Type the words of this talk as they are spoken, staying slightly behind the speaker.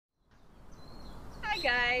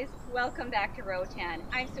guys, welcome back to Roatan.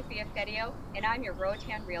 I'm Sophia Fedio and I'm your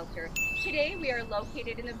Roatan realtor. Today we are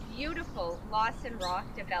located in the beautiful Lawson Rock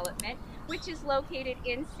development, which is located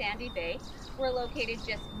in Sandy Bay. We're located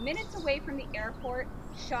just minutes away from the airport,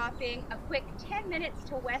 shopping, a quick 10 minutes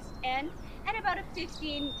to West End, and about a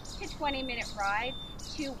 15 to 20 minute ride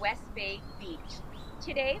to West Bay Beach.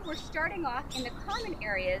 Today we're starting off in the common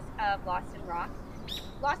areas of Lawson Rock.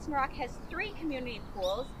 Lawson Rock has 3 community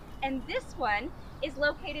pools, and this one is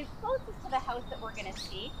located closest to the house that we're going to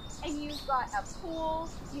see. And you've got a pool,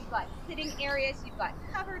 you've got sitting areas, you've got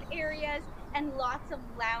covered areas, and lots of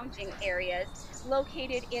lounging areas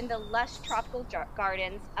located in the lush tropical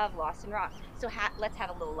gardens of Lawson Rock. So let's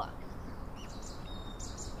have a little look.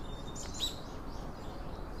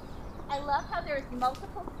 I love how there's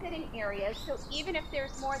multiple sitting areas, so even if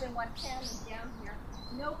there's more than one family down here,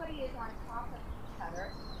 nobody is on top of each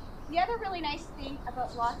other. The other really nice thing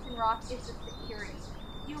about Lawson Rock is the security.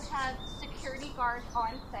 You have security guards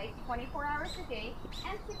on site 24 hours a day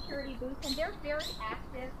and security booths, and they're very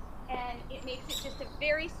active, and it makes it just a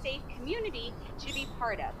very safe community to be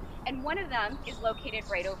part of. And one of them is located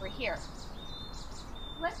right over here.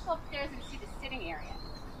 Let's go upstairs and see the sitting area.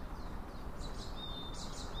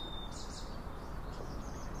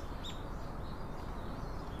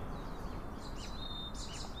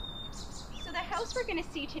 So the house we're going to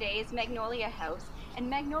see today is Magnolia House, and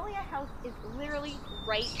Magnolia House is literally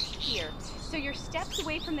right here. So you're steps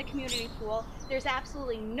away from the community pool. There's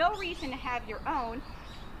absolutely no reason to have your own,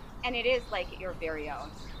 and it is like your very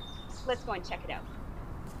own. Let's go and check it out.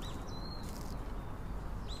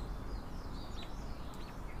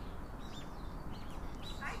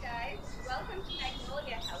 Hi guys, welcome to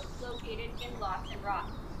Magnolia House located in Lawson Rock.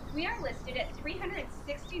 We are listed at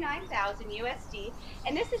 $369,000 USD,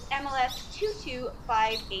 and this is MLS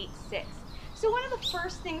 22586. So one of the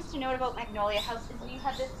first things to note about Magnolia House is that you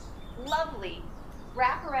have this lovely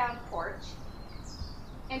wraparound porch,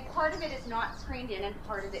 and part of it is not screened in and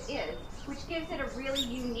part of it is, which gives it a really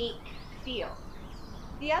unique feel.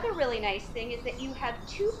 The other really nice thing is that you have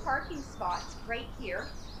 2 parking spots right here.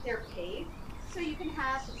 They're paved, so you can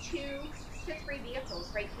have 2 to 3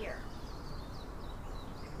 vehicles right here.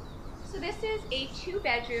 So this is a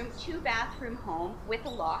 2-bedroom, 2-bathroom home with a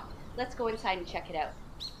loft. Let's go inside and check it out.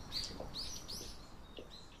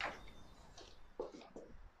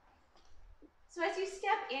 So as you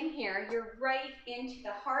step in here, you're right into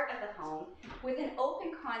the heart of the home with an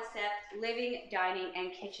open concept living, dining,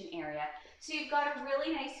 and kitchen area. So you've got a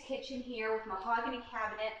really nice kitchen here with mahogany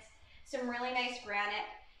cabinets, some really nice granite,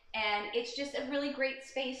 and it's just a really great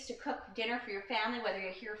space to cook dinner for your family, whether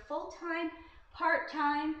you're here full-time,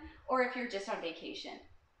 part-time, or if you're just on vacation.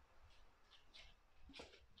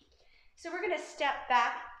 So we're going to step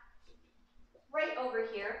back right over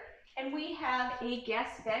here, and we have a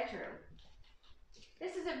guest bedroom.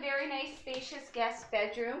 This is a very nice spacious guest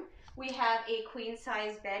bedroom. We have a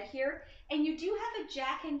queen-size bed here, and you do have a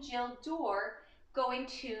Jack and Jill door going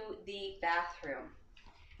to the bathroom.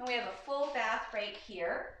 And we have a full bath right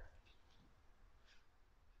here.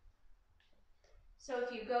 So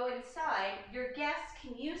if you go inside, your guests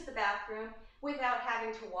can use the bathroom without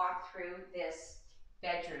having to walk through this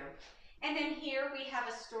bedroom. And then here we have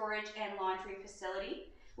a storage and laundry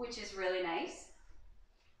facility, which is really nice.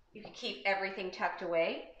 You can keep everything tucked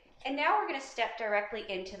away. And now we're going to step directly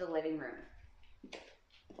into the living room.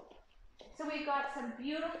 So we've got some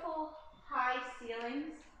beautiful high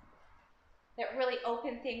ceilings that really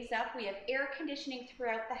open things up. We have air conditioning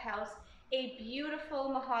throughout the house, a beautiful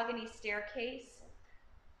mahogany staircase,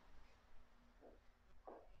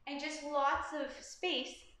 and just lots of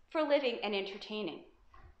space for living and entertaining.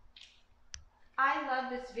 I love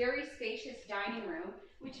this very spacious dining room,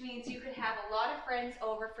 which means you could have a lot of friends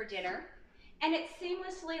over for dinner, and it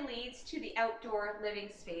seamlessly leads to the outdoor living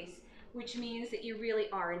space, which means that you really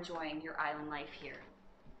are enjoying your island life here.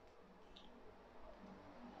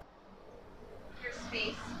 There's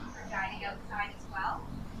space for dining outside as well.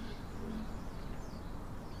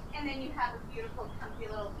 And then you have a beautiful comfy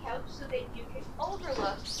little couch so that you can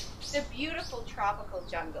overlook the beautiful tropical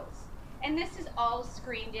jungles. And this is all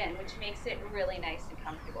screened in, which makes it really nice and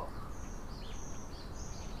comfortable.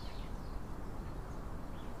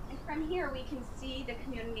 And from here we can see the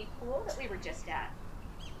community pool that we were just at.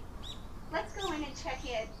 Let's go in and check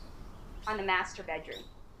in on the master bedroom.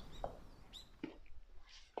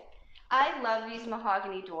 I love these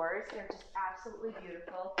mahogany doors. They're just absolutely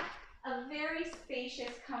beautiful. A very spacious,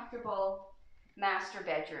 comfortable master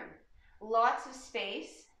bedroom. Lots of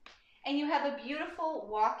space. And you have a beautiful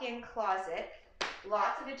walk-in closet.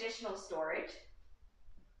 Lots of additional storage.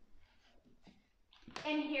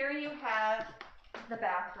 And here you have the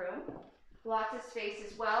bathroom. Lots of space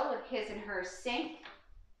as well with his and her sink.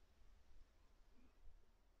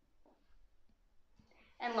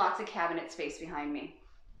 And lots of cabinet space behind me.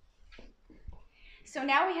 So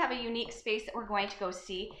now we have a unique space that we're going to go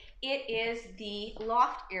see. It is the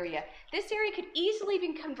loft area. This area could easily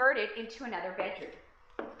be converted into another bedroom.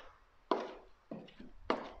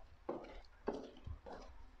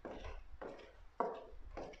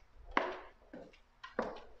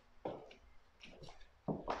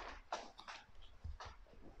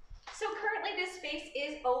 So currently this space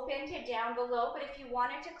is open to down below, but if you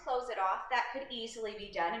wanted to close it off, that could easily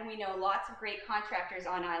be done. And we know lots of great contractors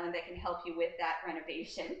on island that can help you with that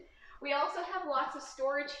renovation. We also have lots of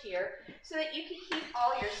storage here so that you can keep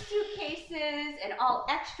all your suitcases and all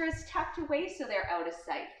extras tucked away so they're out of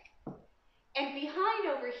sight. And behind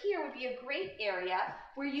over here would be a great area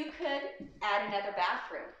where you could add another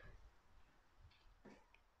bathroom.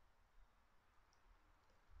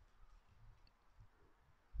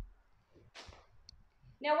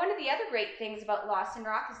 Now, one of the other great things about Lawson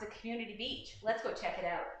Rock is the community beach. Let's go check it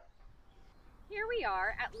out. Here we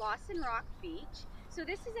are at Lawson Rock Beach. So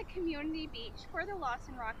this is a community beach for the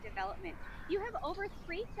Lawson Rock development. You have over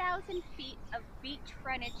 3,000 feet of beach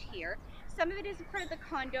frontage here. Some of it is a part of the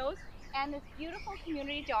condos and this beautiful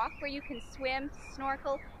community dock where you can swim,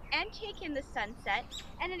 snorkel, and take in the sunset.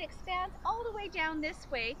 And it expands all the way down this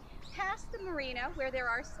way past the marina where there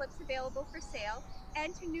are slips available for sale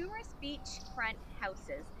and to numerous beachfront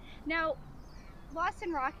houses. Now,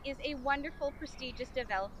 Lawson Rock is a wonderful, prestigious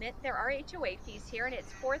development. There are HOA fees here, and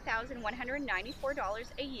it's $4,194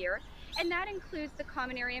 a year, and that includes the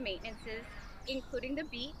common area maintenances, including the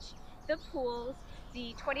beach, the pools,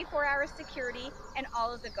 the 24-hour security, and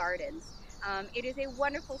all of the gardens. It is a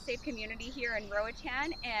wonderful, safe community here in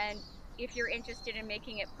Roatan, and if you're interested in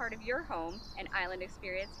making it part of your home and island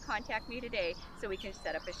experience, contact me today so we can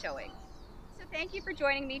set up a showing. So thank you for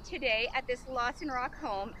joining me today at this Lawson Rock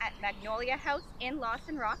home at Magnolia House in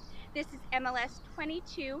Lawson Rock. This is MLS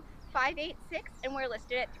 22586 and we're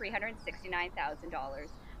listed at $369,000.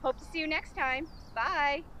 Hope to see you next time.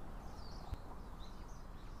 Bye.